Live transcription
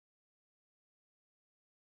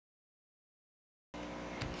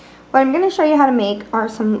what I'm going to show you how to make are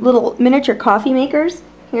some little miniature coffee makers.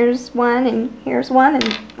 Here's one and here's one,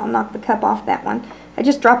 and I'll knock the cup off that one. I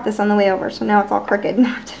just dropped this on the way over, so now it's all crooked and I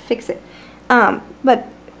have to fix it. But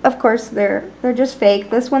of course they're just fake.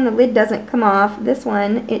 This one, the lid doesn't come off. This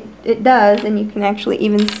one, it does, and you can actually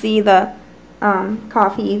even see the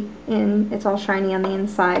coffee, and it's all shiny on the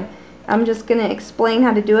inside. I'm just going to explain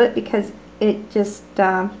how to do it because it just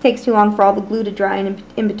takes too long for all the glue to dry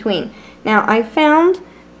in between. Now, I found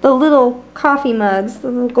the little coffee mugs, the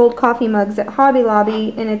little gold coffee mugs at Hobby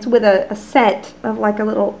Lobby, and it's with a set of like a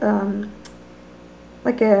little,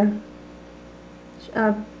 like a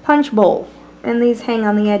punch bowl, and these hang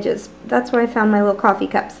on the edges. That's where I found my little coffee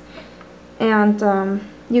cups. And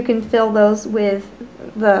you can fill those with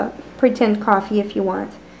the pretend coffee if you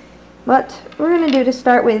want. What we're going to do to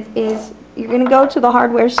start with is you're going to go to the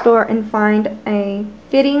hardware store and find a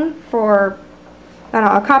fitting for, I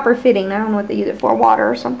don't know, a copper fitting. I don't know what they use it for, water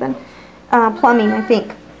or something. Plumbing, I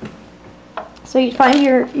think. So you find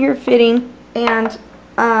your fitting, and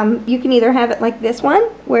you can either have it like this one,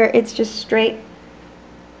 where it's just straight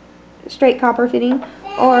copper fitting,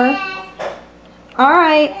 or,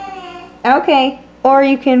 alright, okay, or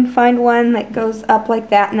you can find one that goes up like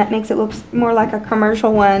that, and that makes it look more like a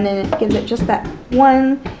commercial one, and it gives it just that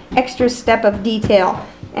one extra step of detail.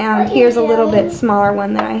 And here's a little bit smaller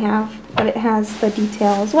one that I have, but it has the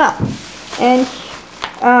detail as well. And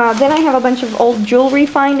then I have a bunch of old jewelry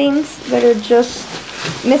findings that are just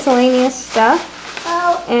miscellaneous stuff.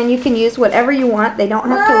 And you can use whatever you want. They don't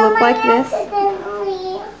have to look like this.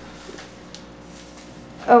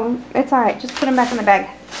 Oh, it's alright. Just put them back in the bag.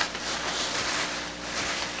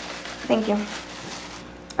 Thank you.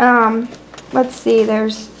 Let's see.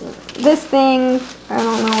 There's this thing. I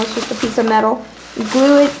don't know. It's just a piece of metal. You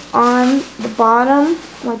glue it on the bottom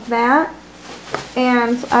like that.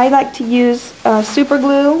 And I like to use super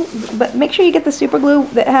glue, but make sure you get the super glue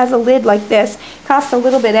that has a lid like this. It costs a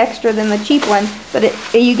little bit extra than the cheap one, but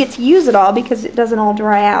you get to use it all because it doesn't all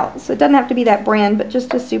dry out. So it doesn't have to be that brand, but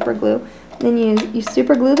just a super glue. Then you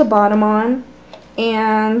super glue the bottom on,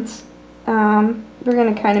 and we're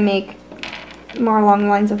going to kind of make more along the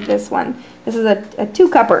lines of this one. This is a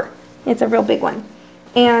 2-cupper. It's a real big one.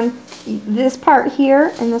 And this part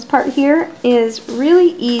here and this part here is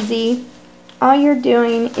really easy. All you're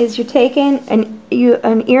doing is you're taking an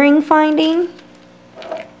earring finding.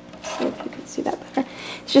 Let's see if you can see that better.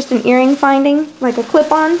 It's just an earring finding, like a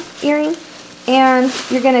clip-on earring, and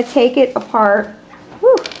you're going to take it apart.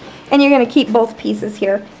 Whew, and you're going to keep both pieces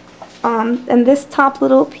here. And this top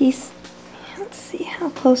little piece, let's see, how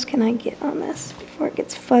close can I get on this before it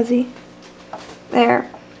gets fuzzy? There.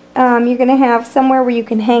 You're going to have somewhere where you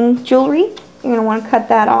can hang jewelry. You're going to want to cut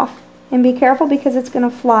that off. And be careful because it's going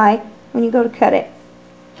to fly when you go to cut it.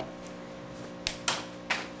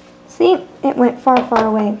 See? It went far, far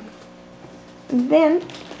away. And then,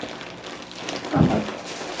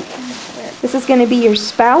 this is going to be your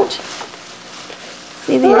spout.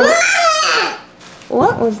 See there?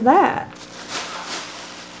 What was that?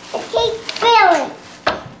 It keeps spilling.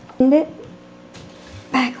 And it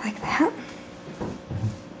back like that.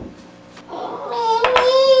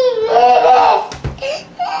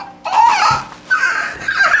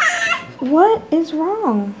 What is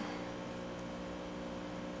wrong?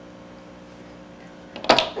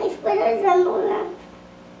 My foot is under that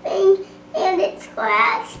thing and it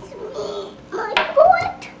scratched me. My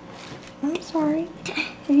foot. I'm sorry.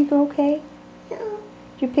 Are you okay? Yeah. Did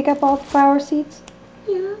you pick up all the flower seeds?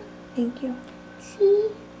 Yeah. Thank you. See?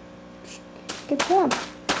 Good job.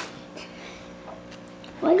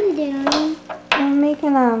 What are you doing? I'm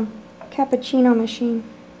making a cappuccino machine.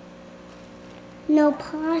 No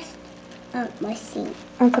pasta machine.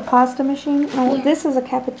 It's a pasta machine? No, Yeah. this is a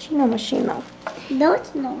cappuccino machine though. No,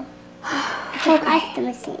 it's not. It's a pasta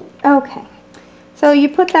machine. Okay. So you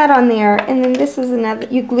put that on there, and then this is another,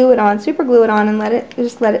 you glue it on, super glue it on, and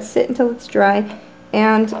just let it sit until it's dry.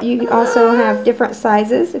 And you also have different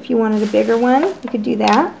sizes. If you wanted a bigger one, you could do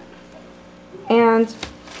that. And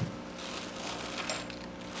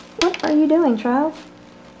what are you doing, child?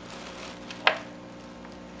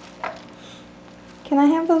 Can I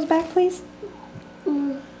have those back, please?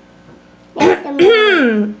 Just a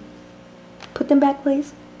moment. Put them back,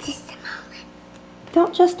 please. Just a moment.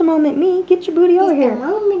 Don't just a moment me. Get your booty over Just here. a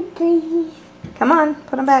moment, please. Come on,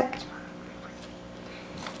 put them back.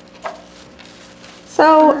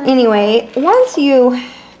 So anyway, once you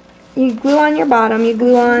glue on your bottom, you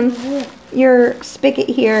glue on your spigot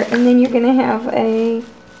here, and then you're gonna have a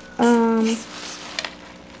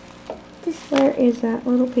where is that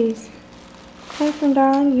little piece? Catherine,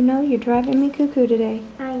 darling, you know you're driving me cuckoo today.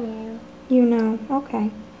 I know. You know,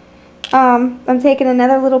 okay. I'm taking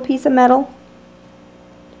another little piece of metal.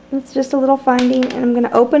 It's just a little finding, and I'm going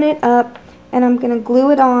to open it up, and I'm going to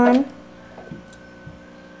glue it on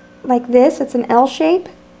like this. It's an L shape.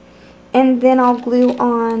 And then I'll glue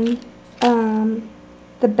on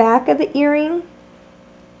the back of the earring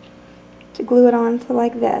to glue it on to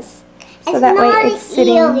like this. So that way it's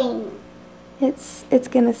sitting. It's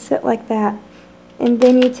gonna sit like that. And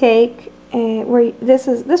then you take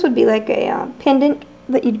this would be like a pendant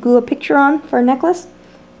that you'd glue a picture on for a necklace,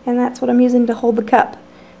 and that's what I'm using to hold the cup.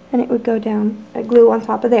 And it would go down, glue on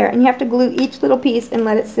top of there. And you have to glue each little piece and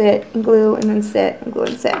let it sit and glue and then sit and glue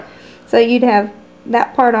and sit. So you'd have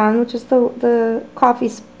that part on, which is the coffee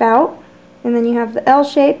spout, and then you have the L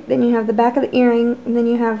shape, then you have the back of the earring, and then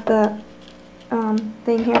you have the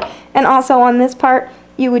thing here. And also on this part,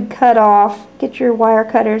 you would cut off, get your wire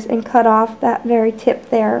cutters and cut off that very tip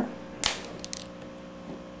there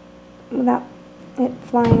without it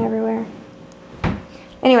flying everywhere.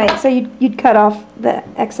 Anyway, so you'd cut off the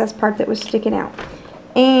excess part that was sticking out.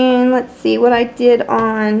 And let's see, what I did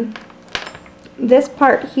on this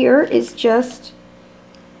part here is just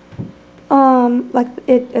like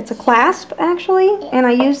it's a clasp actually, and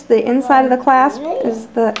I used the inside of the clasp as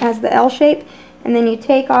the L shape, and then you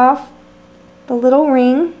take off the little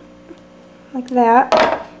ring like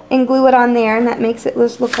that and glue it on there, and that makes it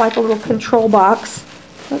just look like a little control box.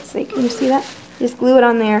 Let's see, can you see that? Just glue it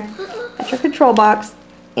on there. That's your control box,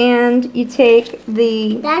 and you take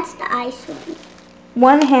that's the ice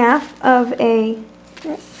one. 1/2 of a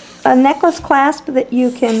necklace clasp that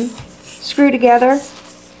you can screw together.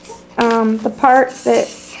 The part that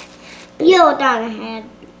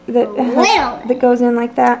that goes in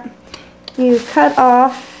like that, you cut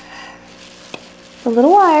off the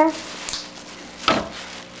little wire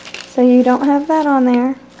so you don't have that on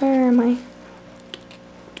there. Where am I?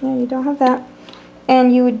 No, you don't have that.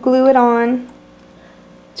 And you would glue it on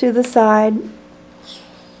to the side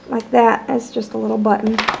like that as just a little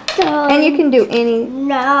button. And you can do any...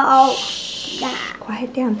 No. Shh,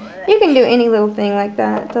 quiet down. You can do any little thing like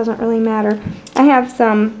that. It doesn't really matter. I have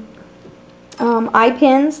some eye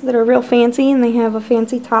pins that are real fancy, and they have a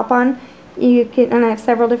fancy top on. You can, and I have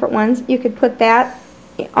several different ones. You could put that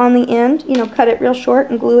on the end, you know, cut it real short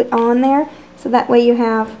and glue it on there. So that way you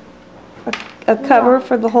have a cover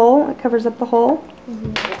for the hole. It covers up the hole.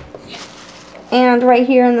 And right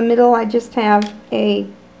here in the middle I just have a...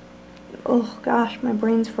 Oh gosh, my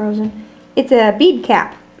brain's frozen. It's a bead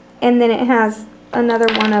cap, and then it has another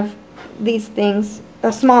one of these things,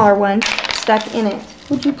 a smaller one, stuck in it.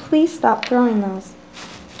 Would you please stop throwing those?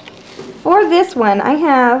 Or this one, I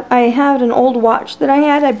had an old watch that I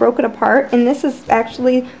had. I broke it apart, and this is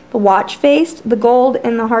actually the watch face. The gold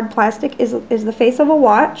and the hard plastic is the face of a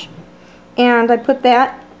watch, and I put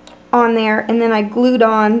that on there, and then I glued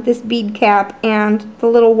on this bead cap, and the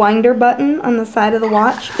little winder button on the side of the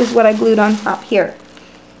watch is what I glued on top here.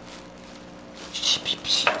 Shh, shh,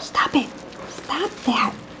 shh, stop it. Stop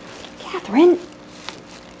that. Catherine.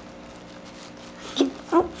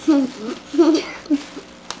 Oh.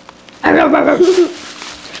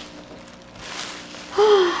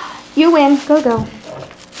 You win. Go, go.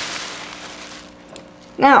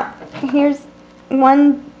 Now, here's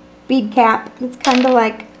one bead cap. It's kind of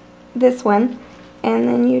like this one, and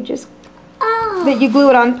then you just that you glue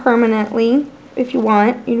it on permanently if you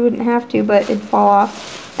want. You wouldn't have to, but it'd fall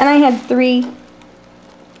off. And I had 3.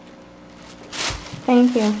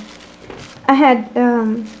 Thank you. I had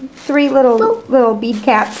 3 little bead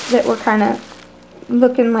caps that were kind of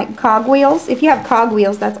looking like cogwheels. If you have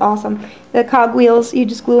cogwheels, that's awesome. The cogwheels, you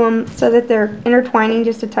just glue them so that they're intertwining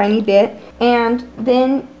just a tiny bit, and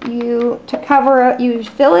then to cover it, you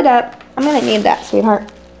fill it up. I'm gonna need that, sweetheart.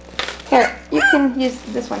 Here, you can use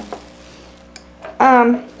this one.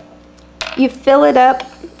 You fill it up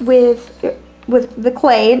with the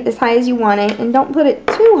clay as high as you want it, and don't put it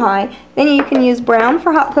too high. Then you can use brown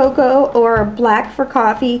for hot cocoa or black for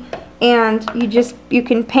coffee, and you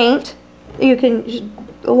can paint. You can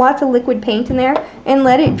lots of liquid paint in there and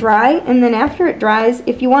let it dry, and then after it dries,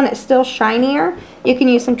 if you want it still shinier, you can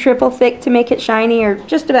use some triple thick to make it shiny, or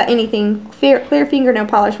just about anything. Clear fingernail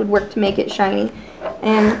polish would work to make it shiny.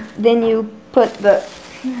 And then you put the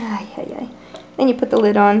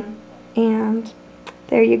lid on, and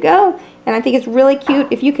there you go. And I think it's really cute.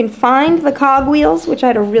 If you can find the cogwheels, which I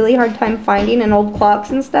had a really hard time finding in old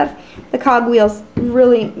clocks and stuff, the cogwheels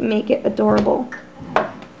really make it adorable.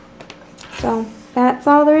 So that's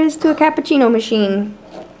all there is to a cappuccino machine.